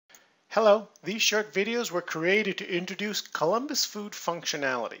Hello, these short videos were created to introduce Columbus Food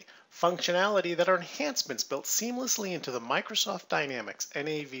functionality that are enhancements built seamlessly into the Microsoft Dynamics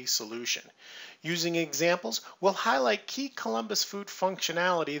NAV solution. Using examples, we'll highlight key Columbus Food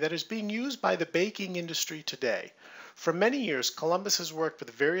functionality that is being used by the baking industry today. For many years, Columbus has worked with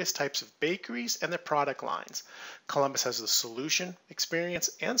various types of bakeries and their product lines. Columbus has the solution,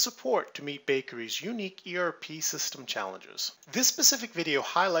 experience, and support to meet bakeries' unique ERP system challenges. This specific video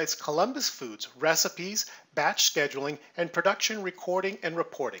highlights Columbus Foods' recipes, batch scheduling, and production recording and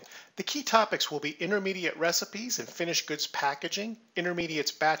reporting. The key topics will be intermediate recipes and finished goods packaging,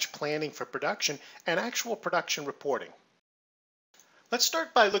 intermediates batch planning for production, and actual production reporting. Let's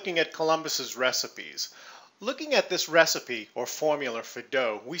start by looking at Columbus's recipes. Looking at this recipe or formula for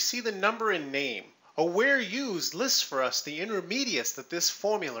dough, we see the number and name. A where used lists for us the intermediates that this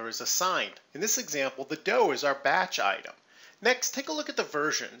formula is assigned. In this example, the dough is our batch item. Next, take a look at the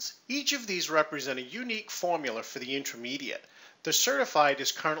versions. Each of these represent a unique formula for the intermediate. The certified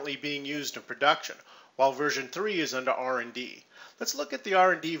is currently being used in production, while version 3 is under R&D. Let's look at the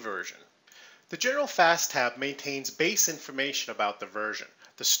R&D version. The General Fast tab maintains base information about the version.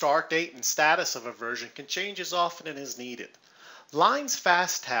 The start date and status of a version can change as often as needed. Lines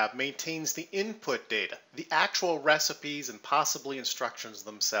Fast tab maintains the input data, the actual recipes and possibly instructions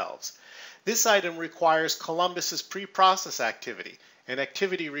themselves. This item requires Columbus's pre-process activity, an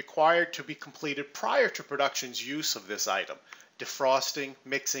activity required to be completed prior to production's use of this item. Defrosting,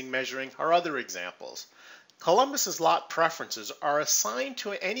 mixing, measuring are other examples. Columbus's lot preferences are assigned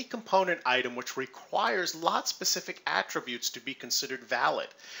to any component item which requires lot-specific attributes to be considered valid.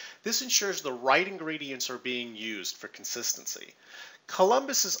 This ensures the right ingredients are being used for consistency.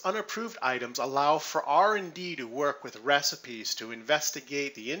 Columbus's unapproved items allow for R&D to work with recipes to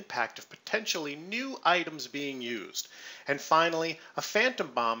investigate the impact of potentially new items being used. And finally, a phantom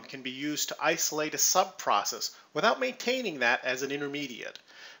bomb can be used to isolate a sub-process without maintaining that as an intermediate.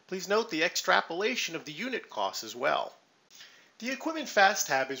 Please note the extrapolation of the unit cost as well. The Equipment Fast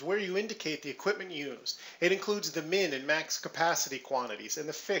tab is where you indicate the equipment used. It includes the min and max capacity quantities and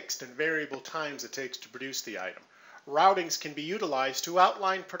the fixed and variable times it takes to produce the item. Routings can be utilized to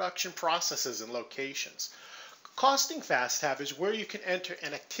outline production processes and locations. Costing Fast tab is where you can enter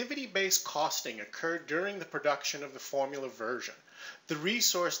an activity-based costing occurred during the production of the formula version. The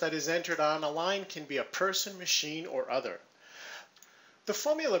resource that is entered on a line can be a person, machine, or other. The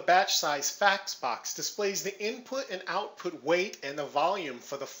formula batch size facts box displays the input and output weight and the volume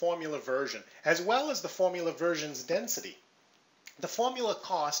for the formula version, as well as the formula version's density. The formula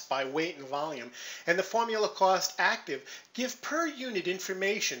cost by weight and volume and the formula cost active give per unit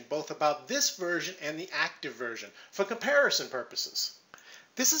information both about this version and the active version for comparison purposes.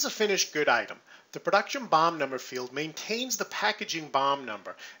 This is a finished good item. The production BOM number field maintains the packaging BOM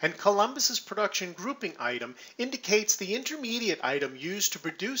number, and Columbus's production grouping item indicates the intermediate item used to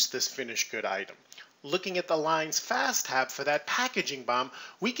produce this finished good item. Looking at the Lines Fast tab for that packaging BOM,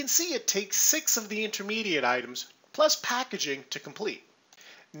 we can see it takes 6 of the intermediate items plus packaging to complete.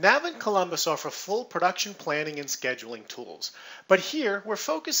 NAV and Columbus offer full production planning and scheduling tools, but here we're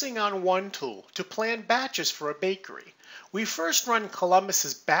focusing on one tool to plan batches for a bakery. We first run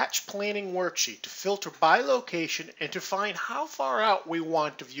Columbus's batch planning worksheet to filter by location and to find how far out we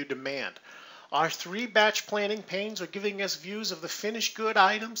want to view demand. Our 3 batch planning panes are giving us views of the finished good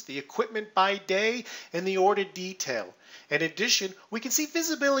items, the equipment by day, and the ordered detail. In addition, we can see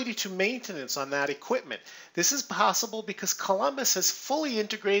visibility to maintenance on that equipment. This is possible because Columbus has fully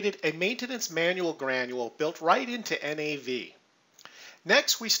integrated a maintenance manual granule built right into NAV.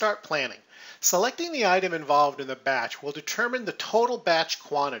 Next, we start planning. Selecting the item involved in the batch will determine the total batch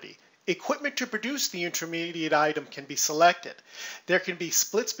quantity. Equipment to produce the intermediate item can be selected. There can be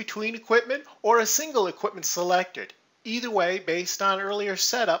splits between equipment or a single equipment selected. Either way, based on earlier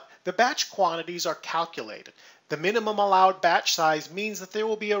setup, the batch quantities are calculated. The minimum allowed batch size means that there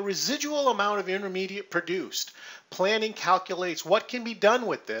will be a residual amount of intermediate produced. Planning calculates what can be done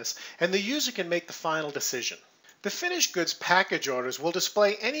with this, and the user can make the final decision. The finished goods package orders will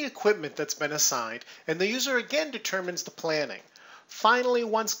display any equipment that's been assigned, and the user again determines the planning. Finally,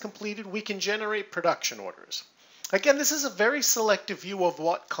 once completed, we can generate production orders. Again, this is a very selective view of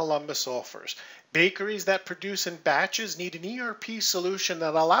what Columbus offers. Bakeries that produce in batches need an ERP solution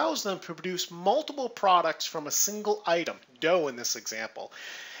that allows them to produce multiple products from a single item, dough in this example,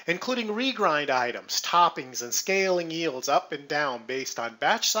 including regrind items, toppings, and scaling yields up and down based on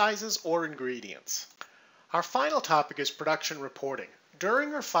batch sizes or ingredients. Our final topic is production reporting.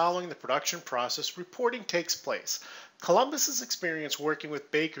 During or following the production process, reporting takes place. Columbus's experience working with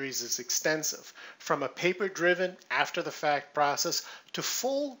bakeries is extensive, from a paper-driven, after-the-fact process to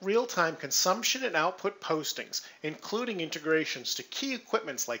full real-time consumption and output postings, including integrations to key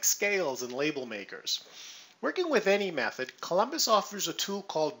equipments like scales and label makers. Working with any method, Columbus offers a tool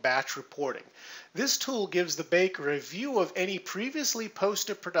called batch reporting. This tool gives the baker a view of any previously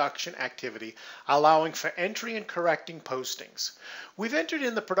posted production activity, allowing for entry and correcting postings. We've entered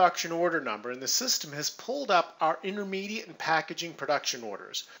in the production order number, and the system has pulled up our intermediate and packaging production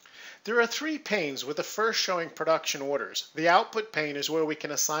orders. There are 3 panes, with the first showing production orders. The output pane is where we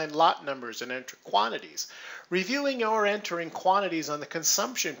can assign lot numbers and enter quantities. Reviewing or entering quantities on the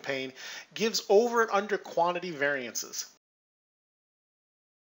consumption pane gives over and under quantity variances.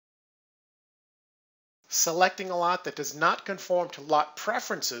 Selecting a lot that does not conform to lot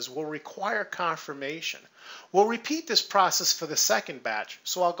preferences will require confirmation. We'll repeat this process for the second batch,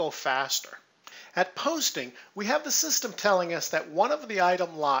 so I'll go faster. At posting, we have the system telling us that one of the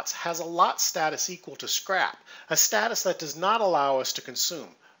item lots has a lot status equal to scrap, a status that does not allow us to consume.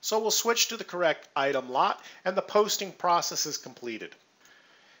 So we'll switch to the correct item lot, and the posting process is completed.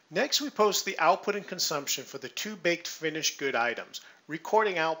 Next, we post the output and consumption for the 2 baked finished good items,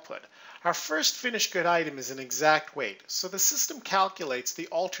 recording output. Our first finished good item is an exact weight, so the system calculates the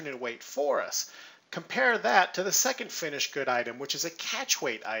alternate weight for us. Compare that to the second finished good item, which is a catch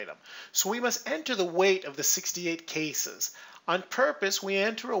weight item. So we must enter the weight of the 68 cases. On purpose, we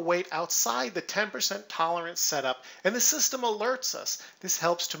enter a weight outside the 10% tolerance setup, and the system alerts us. This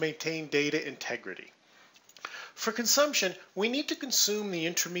helps to maintain data integrity. For consumption, we need to consume the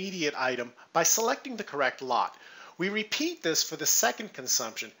intermediate item by selecting the correct lot. We repeat this for the second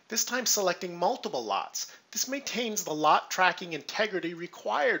consumption, this time selecting multiple lots. This maintains the lot tracking integrity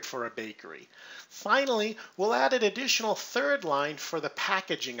required for a bakery. Finally, we'll add an additional third line for the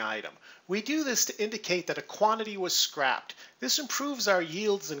packaging item. We do this to indicate that a quantity was scrapped. This improves our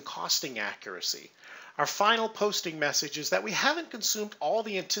yields and costing accuracy. Our final posting message is that we haven't consumed all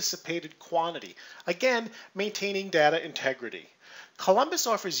the anticipated quantity, again, maintaining data integrity. Columbus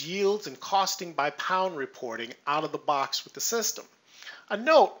offers yields and costing by pound reporting out of the box with the system. A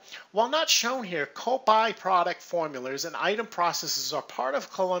note, while not shown here, co-byproduct formulas and item processes are part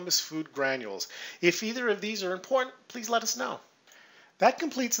of Columbus Food Granules. If either of these are important, please let us know. That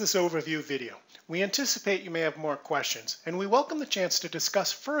completes this overview video. We anticipate you may have more questions, and we welcome the chance to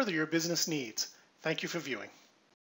discuss further your business needs. Thank you for viewing.